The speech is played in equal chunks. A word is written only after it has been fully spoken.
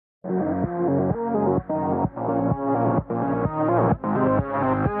Hey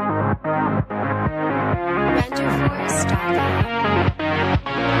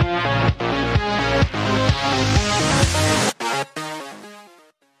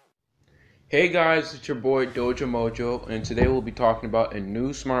guys, it's your boy DOJO MOJO, and today we'll be talking about a new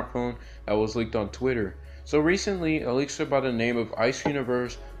smartphone that was leaked on Twitter. So recently, a leaker by the name of Ice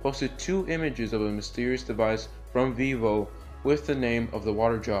Universe posted 2 images of a mysterious device from Vivo with the name of the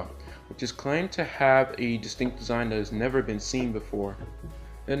Waterdrop, which is claimed to have a distinct design that has never been seen before.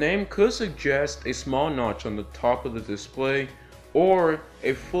 The name could suggest a small notch on the top of the display, or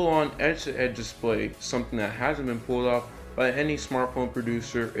a full-on edge-to-edge display, something that hasn't been pulled off by any smartphone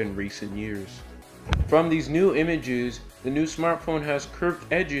producer in recent years. From these new images, the new smartphone has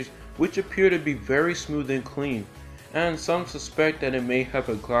curved edges which appear to be very smooth and clean, and some suspect that it may have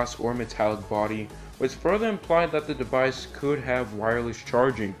a glass or metallic body, which further imply that the device could have wireless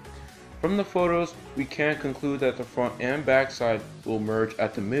charging. From the photos, we can conclude that the front and back side will merge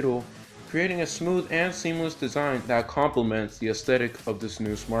at the middle, creating a smooth and seamless design that complements the aesthetic of this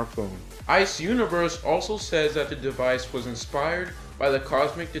new smartphone. Ice Universe also says that the device was inspired by the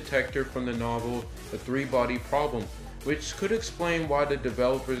cosmic detector from the novel The Three-Body Problem, which could explain why the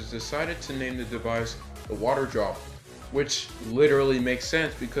developers decided to name the device the Waterdrop, which literally makes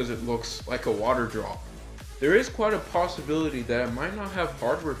sense because it looks like a water drop. There is quite a possibility that it might not have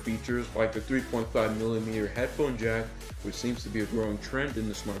hardware features like the 3.5mm headphone jack, which seems to be a growing trend in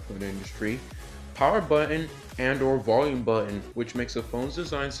the smartphone industry, power button and or volume button, which makes the phone's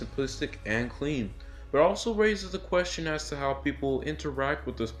design simplistic and clean, but also raises the question as to how people interact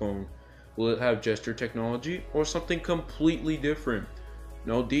with this phone. Will it have gesture technology or something completely different?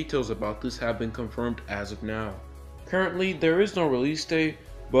 No details about this have been confirmed as of now. Currently, there is no release date,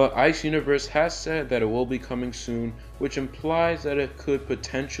 but Ice Universe has said that it will be coming soon, which implies that it could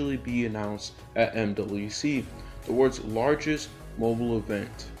potentially be announced at MWC, the world's largest mobile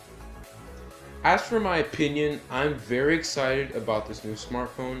event. As for my opinion, I'm very excited about this new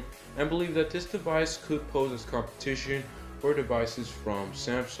smartphone and believe that this device could pose as competition for devices from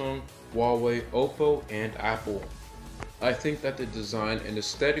Samsung, Huawei, Oppo, and Apple. I think that the design and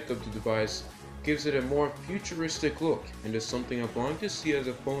aesthetic of the device gives it a more futuristic look, and is something I'm longing to see as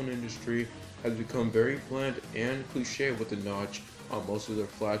the phone industry has become very bland and cliche with the notch on most of their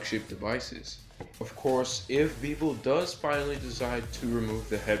flagship devices. Of course, if Vivo does finally decide to remove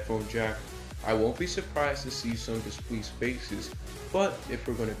the headphone jack, I won't be surprised to see some displeased faces, but if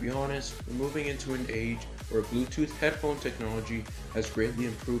we're going to be honest, we're moving into an age where Bluetooth headphone technology has greatly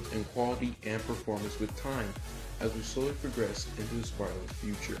improved in quality and performance with time, as we slowly progress into this wireless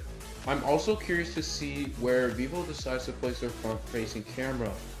future. I'm also curious to see where Vivo decides to place their front-facing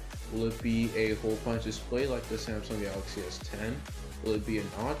camera. Will it be a hole punch display like the Samsung Galaxy S10? Will it be a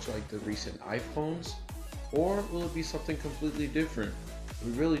notch like the recent iPhones? Or will it be something completely different?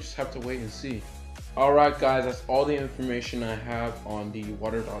 We really just have to wait and see. Alright guys, that's all the information I have on the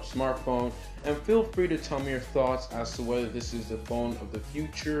Waterdrop smartphone, and feel free to tell me your thoughts as to whether this is the phone of the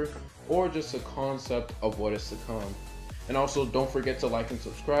future or just a concept of what is to come. And also, don't forget to like and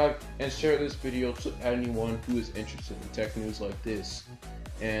subscribe and share this video to anyone who is interested in tech news like this.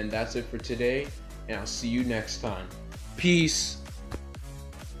 And that's it for today, and I'll see you next time. Peace.